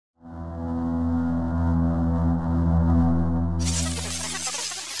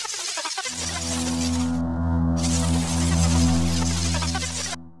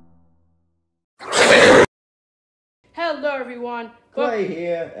everyone. Clay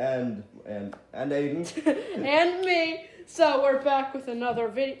here, and Aiden. And me. So we're back with another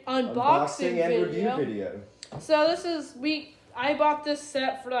unboxing and review video. So this is, I bought this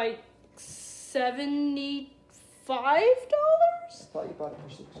set for like $75? I thought you bought it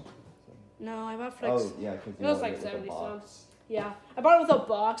for $60. No, I bought it for like, because it was like 70 some. Yeah, I bought it with a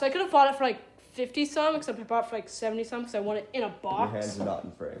box. I could have bought it for like 50 some, except I bought it for like 70 some because I want it in a box. Your hands are not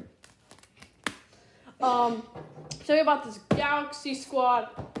in frame. So we bought this Galaxy Squad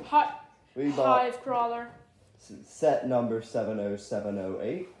hive crawler. Set number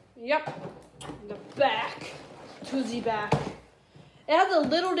 70708. Yep. The back. To the back. It has a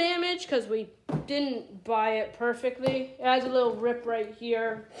little damage because we didn't buy it perfectly. It has a little rip right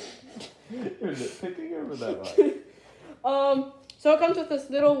here. Is it picking over that way? So it comes with this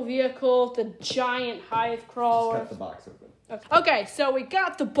little vehicle, the giant hive crawler. Just cut the box open. Okay, so we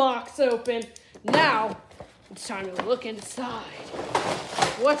got the box open. Now, it's time to look inside.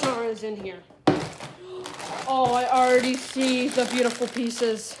 What is in here? Oh, I already see the beautiful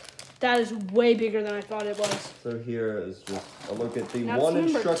pieces. That is way bigger than I thought it was. So here is just a look at the That's one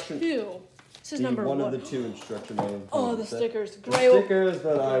number instruction. 2. This is number 1. One of the 2 instruction manuals. Oh, the stickers. The stickers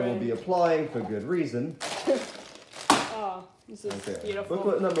that I will be applying for good reason. Oh, this is beautiful.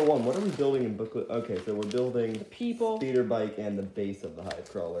 Booklet number 1. What are we building in booklet? Okay, so we're building the people, speeder bike, and the base of the hive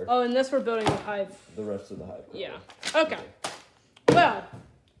crawler. Oh, and this we're building the hive. The rest of the hive crawler. Yeah. Okay. Well,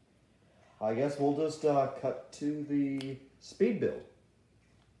 I guess we'll just cut to the speed build.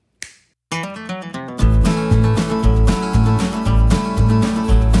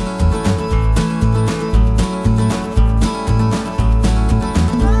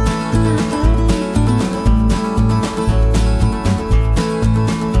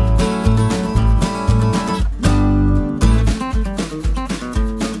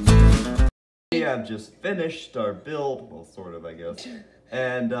 We have just finished our build, well, sort of, I guess.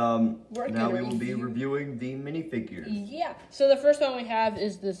 And now we will be reviewing the minifigures. Yeah. So the first one we have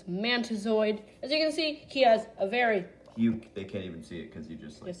is this Mantizoid. As you can see, he has a very... They can't even see it because you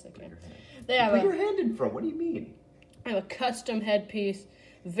just like put your hand. They have put your hand in front. What do you mean? I have a custom headpiece.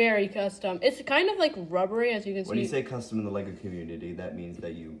 Very custom. It's kind of like rubbery, as you can see. When you say custom in the LEGO community, that means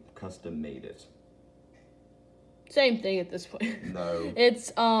that you custom made it. Same thing at this point. No.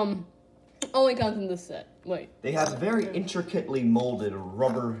 It's only comes in this set. Wait. They have a very intricately molded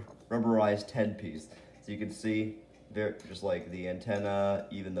rubberized headpiece. So you can see they're just like the antenna,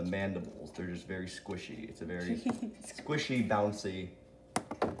 even the mandibles. They're just very squishy. It's a very squishy, bouncy.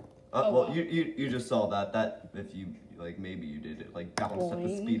 Well, wow. you just saw that. That if you like, maybe you did it like bounced at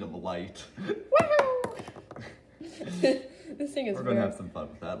the speed of light. Wow! This thing is. We're gonna have some fun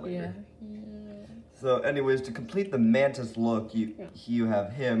with that later. Yeah. So, anyways, to complete the mantis look, you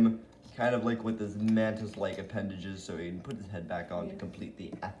have him. Kind of like with his mantis-like appendages, so he can put his head back on to complete the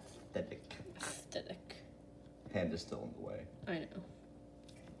aesthetic. Hand is still in the way. I know.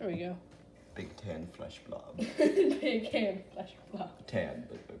 There we go. Big tan flesh blob. Big tan flesh blob. Tan,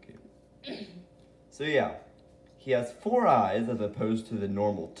 but okay. So yeah, he has 4 eyes as opposed to the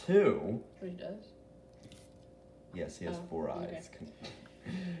normal 2. He does? Yes, he has 4 eyes. Okay.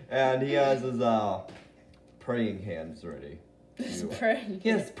 And he has his praying hands ready. He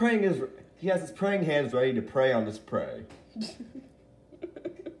has his praying hands ready to prey on his prey.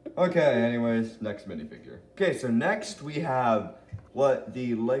 Okay, anyways, next minifigure. Okay, so next we have what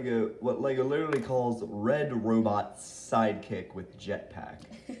Lego literally calls Red Robot Sidekick with Jetpack.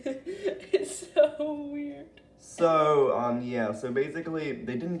 It's so weird. So, yeah, so basically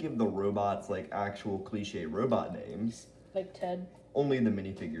they didn't give the robots like actual cliche robot names. Like Ted? Only the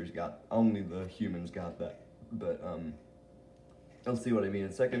humans got that. But, I'll see what I mean in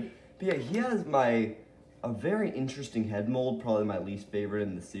a second. But yeah, he has a very interesting head mold, probably my least favorite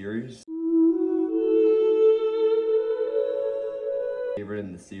in the series.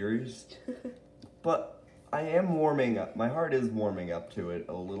 But I am warming up. My heart is warming up to it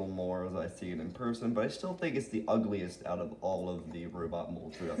a little more as I see it in person, but I still think it's the ugliest out of all of the robot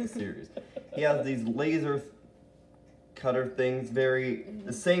molds throughout the series. He has these laser cutter things,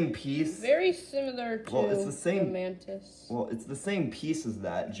 the same piece. Very similar to it's the same, the Mantis. Well, it's the same piece as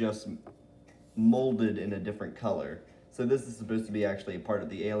that, just molded in a different color. So this is supposed to be actually a part of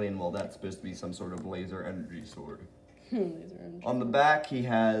the alien, while that's supposed to be some sort of laser energy sword. On the back, he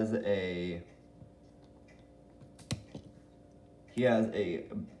has a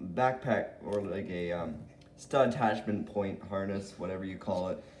backpack, or like a stud attachment point harness, whatever you call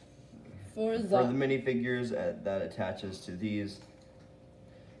it. For the minifigures that attaches to these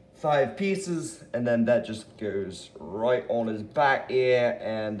 5 pieces, and then that just goes right on his back here,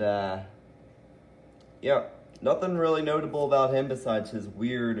 and yeah, Nothing really notable about him besides his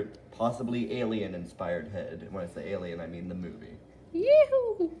weird, possibly alien-inspired head. When I say alien, I mean the movie.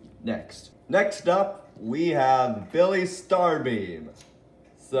 Yee-hoo! Next up, we have Billy Starbeam.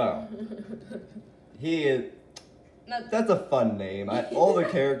 So, he is... That's a fun name. All the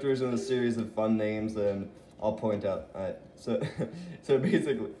characters in the series have fun names, and I'll point out. So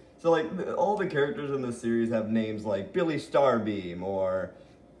basically, all the characters in the series have names like Billy Starbeam or,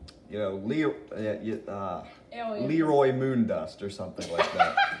 you know, Leroy Moondust or something like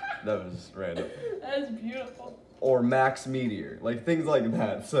that. That was random. That is beautiful. Or Max Meteor, like things like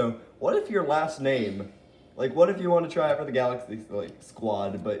that. So, what if your last name, like, what if you want to try out for the Galaxy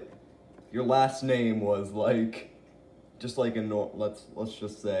Squad, but your last name was like, just like a let's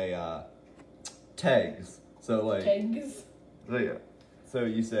just say Tegs. So like Tegs. So yeah. So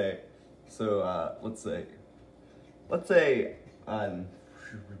you say, let's say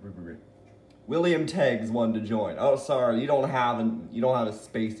William Teggs wanted to join. Oh, sorry, you don't have a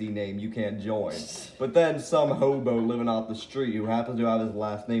spacey name. You can't join. But then some hobo living off the street who happens to have his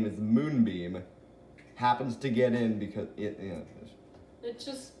last name is Moonbeam happens to get in because it's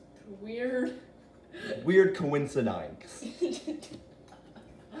just weird. Weird coincidence.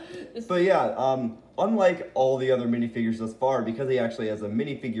 But yeah, unlike all the other minifigures thus far, because he actually has a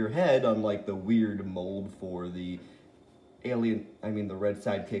minifigure head, unlike the weird mold for the the red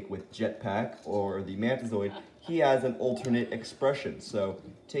sidekick with jetpack or the Mantizoid, he has an alternate expression. So,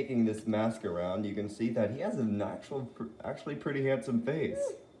 taking this mask around, you can see that he has an actually pretty handsome face.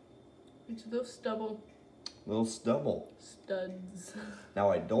 It's those stubble. Little stubble. Studs. Now,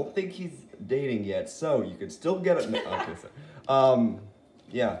 I don't think he's dating yet, so you can still get it. No, okay, so,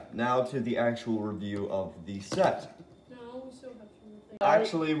 yeah, now to the actual review of the set. No, we still have some things.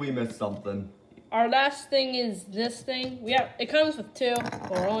 Actually, we missed something. Our last thing is this thing. It comes with two,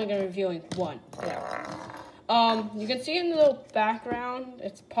 but we're only going to be reviewing one. Yeah. You can see in the little background,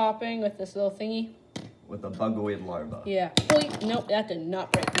 it's popping with this little thingy. With a bugoid larva. Yeah. Wait, nope, that did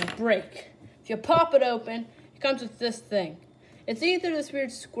not break. Now break. If you pop it open, it comes with this thing. It's either this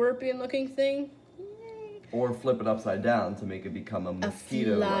weird scorpion-looking thing, or flip it upside down to make it become a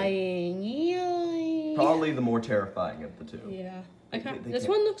mosquito. flying. Yay. Probably the more terrifying of the two. Yeah. This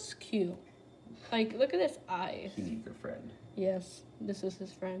one looks cute. Like, look at his eyes. He needs a friend. Yes, this is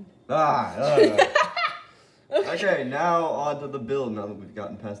his friend. Okay, now on to the build, now that we've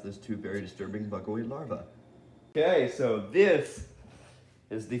gotten past those two very disturbing bugoid larvae. Okay, so this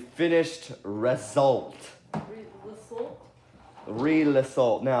is the finished result. Real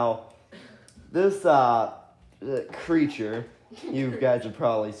assault. Now, this creature, you guys have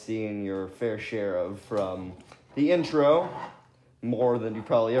probably seen your fair share of from the intro. More than you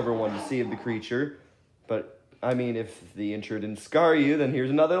probably ever wanted to see of the creature. But, I mean, if the intro didn't scar you, then here's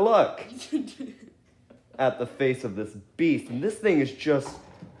another look at the face of this beast. And this thing is just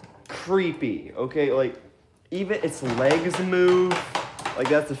creepy, okay? Like, even its legs move. Like,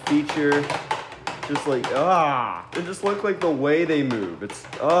 that's a feature. Just like, It just looks like the way they move. It's,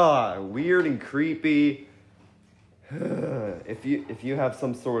 weird and creepy. If you have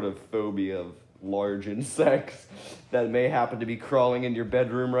some sort of phobia of large insects that may happen to be crawling in your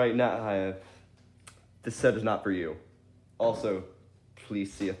bedroom right now, this set is not for you. Also,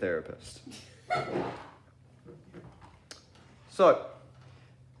 please see a therapist. So,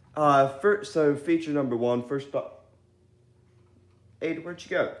 feature number one, first off, Aiden, where'd you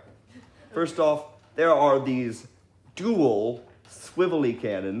go? First off, there are these dual swivelly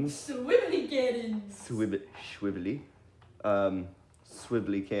cannons. Swivelly cannons.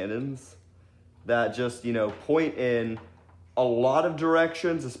 Swivelly cannons that just, point in a lot of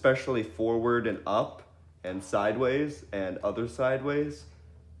directions, especially forward and up and sideways and other sideways,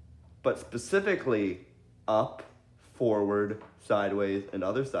 but specifically up, forward, sideways, and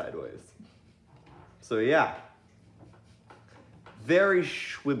other sideways. So yeah, very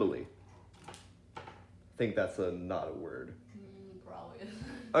schwibbly. I think that's not a word. Probably is.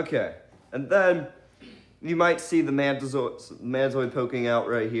 Okay, and then you might see the Mantizoid poking out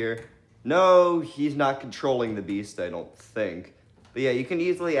right here. No, he's not controlling the beast, I don't think. But yeah, you can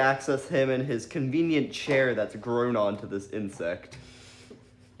easily access him in his convenient chair that's grown onto this insect.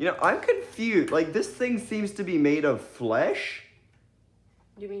 I'm confused. Like, this thing seems to be made of flesh.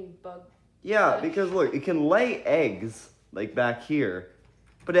 You mean bug? Yeah, flesh? because look, it can lay eggs, like back here,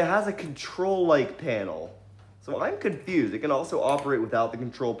 but it has a control-like panel. So I'm confused. It can also operate without the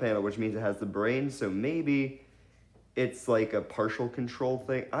control panel, which means it has the brain, so maybe it's like a partial control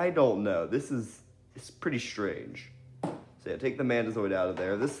thing. I don't know. It's pretty strange. So yeah, take the Mantizoid out of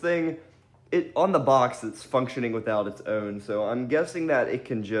there. This thing, on the box, it's functioning without its own, so I'm guessing that it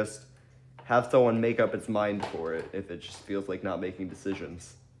can just have someone make up its mind for it if it just feels like not making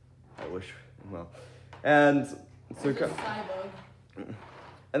decisions. I wish, well. And so,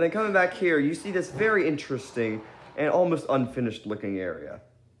 and then coming back here, you see this very interesting and almost unfinished looking area.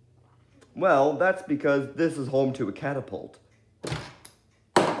 Well, that's because this is home to a catapult.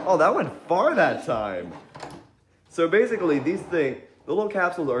 Oh, that went far that time. So basically, these things, the little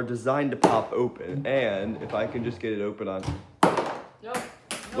capsules are designed to pop open, and if I can just get it open on... Nope.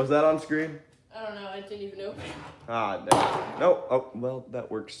 Was that on screen? I don't know, I didn't even open it. Ah, no. No, oh, well,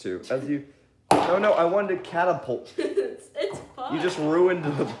 that works too. As you... No, I wanted to catapult. It's fun. You just ruined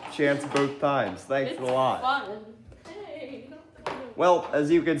the chance both times. Thanks a lot. It's fun. Hey, well,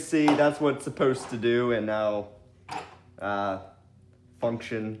 as you can see, that's what it's supposed to do, and now...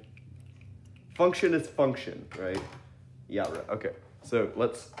 function. Function is function, right? Yeah, right. Okay. So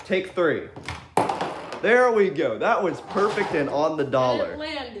let's take 3. There we go. That was perfect and on the dollar. And it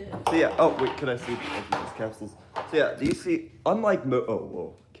landed. So yeah. Oh wait, can I see these capsules? So yeah, do you see? Unlike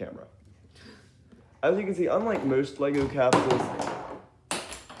whoa, camera. As you can see, unlike most Lego capsules,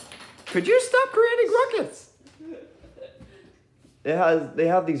 could you stop creating rockets? They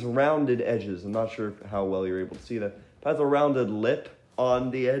have these rounded edges. I'm not sure how well you're able to see that. It has a rounded lip on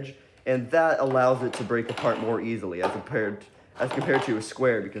the edge, and that allows it to break apart more easily as compared to a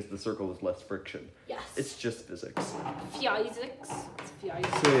square because the circle is less friction. Yes. It's just physics. Physics. It's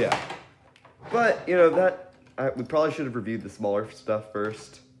physics. So yeah. But, you know, we probably should have reviewed the smaller stuff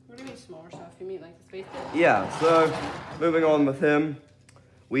first. What do you mean smaller stuff? You mean like the space bit? Yeah, so moving on with him,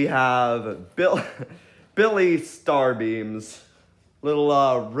 we have Billy Starbeam's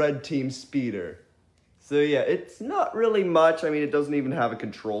little red team speeder. So yeah, it's not really much. I mean, it doesn't even have a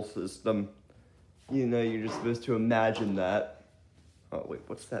control system. You know, you're just supposed to imagine that. Oh wait,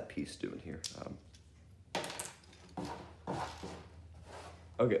 what's that piece doing here?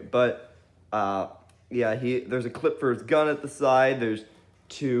 Okay, but yeah, there's a clip for his gun at the side. There's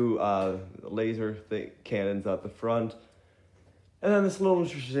 2 laser cannons at the front, and then this little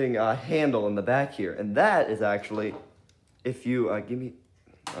interesting handle in the back here. And that is actually, if you give me.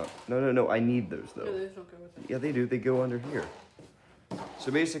 No, I need those though. No, those don't go with it. Yeah, they do. They go under here.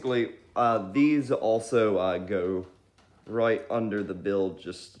 So basically, these also go right under the build,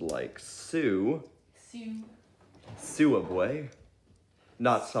 just like Sue. Boy.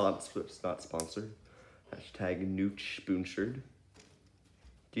 Not sponsored. Hashtag Nooch Spoonshard.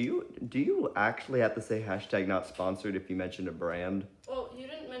 Do you actually have to say hashtag not sponsored if you mention a brand? Well, you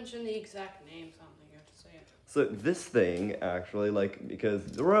didn't mention the exact name, so I don't think you have to say it. So this thing, actually, like, because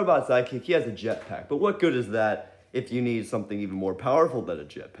the robot sidekick, he has a jetpack. But what good is that if you need something even more powerful than a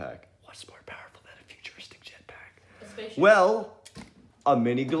jetpack? What's more powerful than a futuristic jetpack? A spaceship. Well, a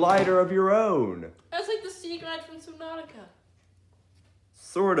mini glider of your own. That's like the Sea Glide from Subnautica.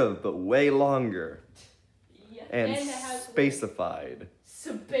 Sort of, but way longer. Yeah. And it has spacified.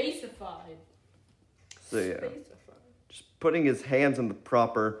 Spacified. So yeah, Spacified. just putting his hands in the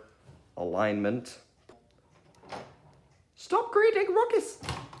proper alignment. Stop creating ruckus!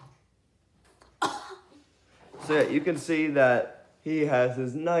 So yeah, you can see that he has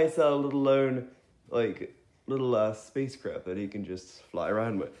his nice little spacecraft that he can just fly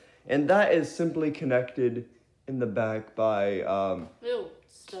around with. And that is simply connected in the back by Ew,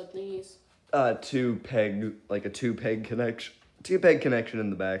 stud knees. a two-peg connection in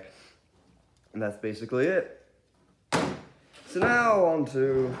the back. And that's basically it. So now on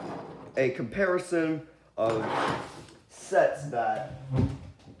to a comparison of sets that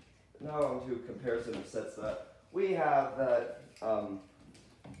we have that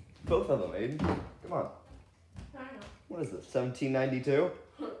both of them made. Come on. I know. What is this, 1792?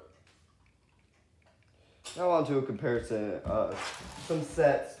 Now on to a comparison of some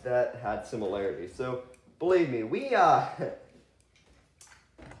sets that had similarities. So, believe me, I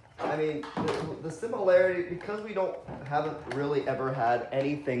mean, the similarity, because we haven't really ever had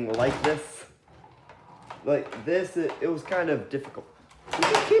anything like this, it was kind of difficult. You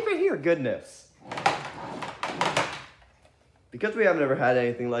can keep it here, goodness. Because we haven't ever had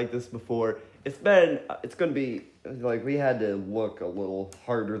anything like this before, it's gonna be, like, we had to look a little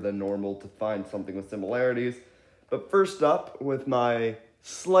harder than normal to find something with similarities. But first up, with my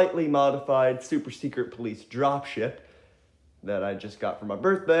slightly modified super secret police dropship that I just got for my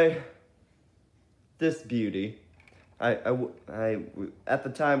birthday, this beauty. At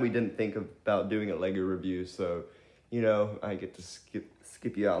the time, we didn't think about doing a Lego review, so, you know, I get to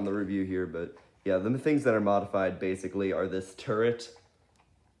skip you out on the review here, but yeah, the things that are modified basically are this turret.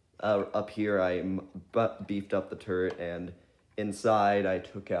 Up here, I beefed up the turret, and inside I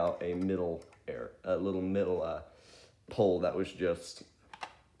took out a little middle pole that was just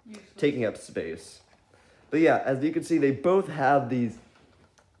taking up space. But yeah, as you can see, they both have these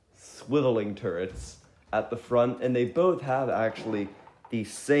swiveling turrets at the front, and they both have actually the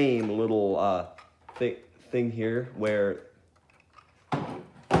same little thing here where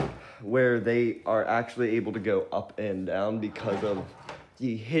they are actually able to go up and down because of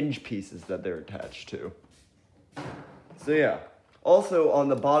the hinge pieces that they're attached to. So yeah. Also on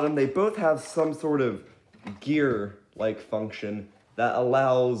the bottom, they both have some sort of gear-like function that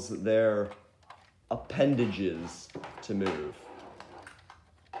allows their appendages to move.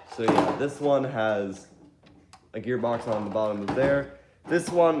 So yeah, this one has a gearbox on the bottom of there. This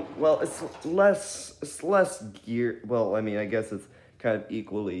one, well, it's less gear. Well, I mean, I guess it's kind of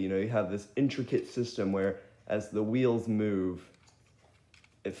equally, you know, you have this intricate system where as the wheels move,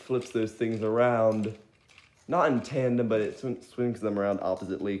 it flips those things around, not in tandem, but it swings them around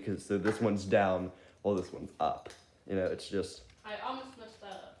oppositely, because so this one's down while this one's up. You know, it's just... I almost messed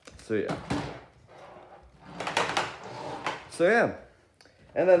that up. So yeah. So yeah.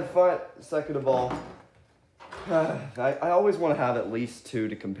 And then second of all, I always want to have at least two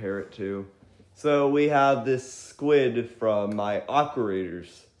to compare it to. So we have this squid from my Aqua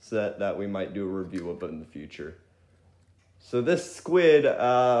Raiders set that we might do a review of in the future. So this squid,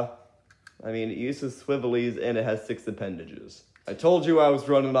 I mean, it uses swivelies and it has 6 appendages. I told you I was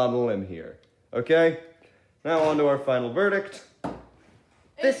running on a limb here. Okay? Now on to our final verdict.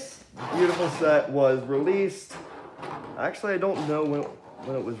 This beautiful set was released. Actually, I don't know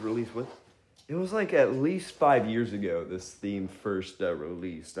when it was released with. It was like at least 5 years ago this theme first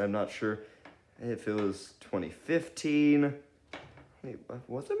released. I'm not sure if it was 2015. Wait,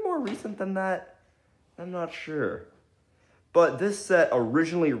 was it more recent than that? I'm not sure. But this set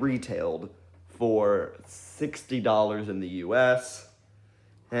originally retailed for $60 in the US.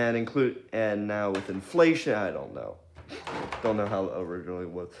 And now with inflation, I don't know. Don't know how it originally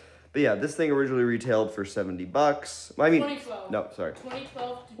was. But yeah, this thing originally retailed for $70. I mean, 2012. no, sorry.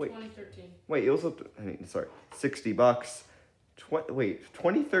 2012 to 2013. Wait, it was, sorry, $60.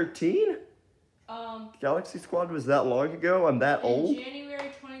 2013? Galaxy Squad was that long ago? I'm that old? In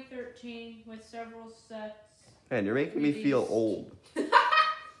January 2013, with several sets. Man, you're making me feel old.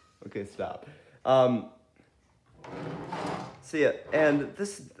 Okay, stop. So yeah, and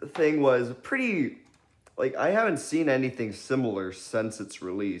this thing was pretty, like, I haven't seen anything similar since its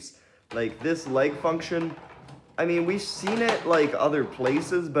release. Like, this leg function, I mean, we've seen it, like, other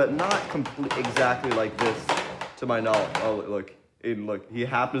places, but not exactly like this, to my knowledge. Oh, look, Aiden, look, he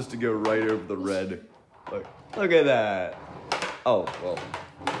happens to go right over the red. Look at that. Oh, well.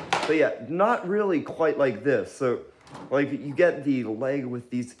 But yeah, not really quite like this. So, like, you get the leg with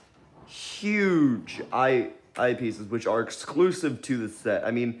these huge eyepieces, which are exclusive to the set.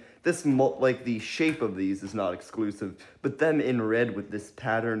 I mean, this, like, the shape of these is not exclusive, but them in red with this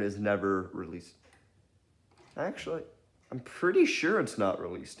pattern is never released. Actually, I'm pretty sure it's not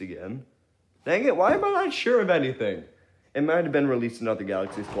released again. Dang it, why am I not sure of anything? It might have been released in other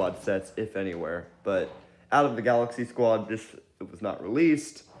Galaxy Squad sets, if anywhere, but out of the Galaxy Squad, it was not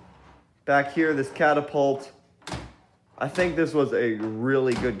released. Back here, this catapult. I think this was a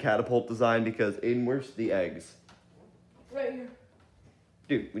really good catapult design because, Aiden, where's the eggs? Right here.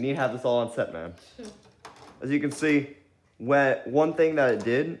 Dude, we need to have this all on set, man. As you can see, one thing that it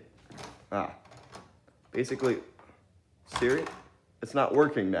did, basically, Siri, it's not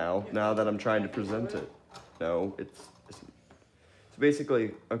working now that I'm trying to present it. No, it's so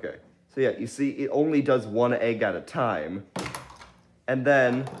basically, okay. So yeah, you see, it only does one egg at a time, and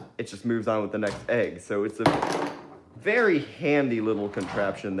then it just moves on with the next egg. So it's a very handy little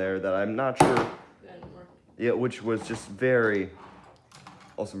contraption there that I'm not sure, yeah, which was just very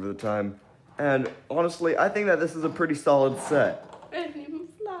awesome for the time. And honestly, I think that this is a pretty solid set. It didn't even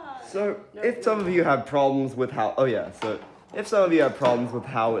fly. So if some of you have problems with how, if some of you have problems with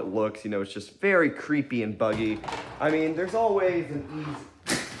how it looks, you know, it's just very creepy and buggy. I mean, there's always an easy,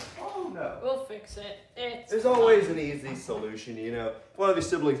 we'll fix it. There's always an easy solution, you know. If one of your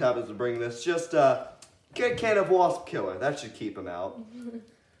siblings happens to bring this, just get a can of wasp killer. That should keep them out.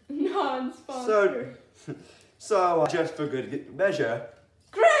 Non-sponsored. So just for good measure,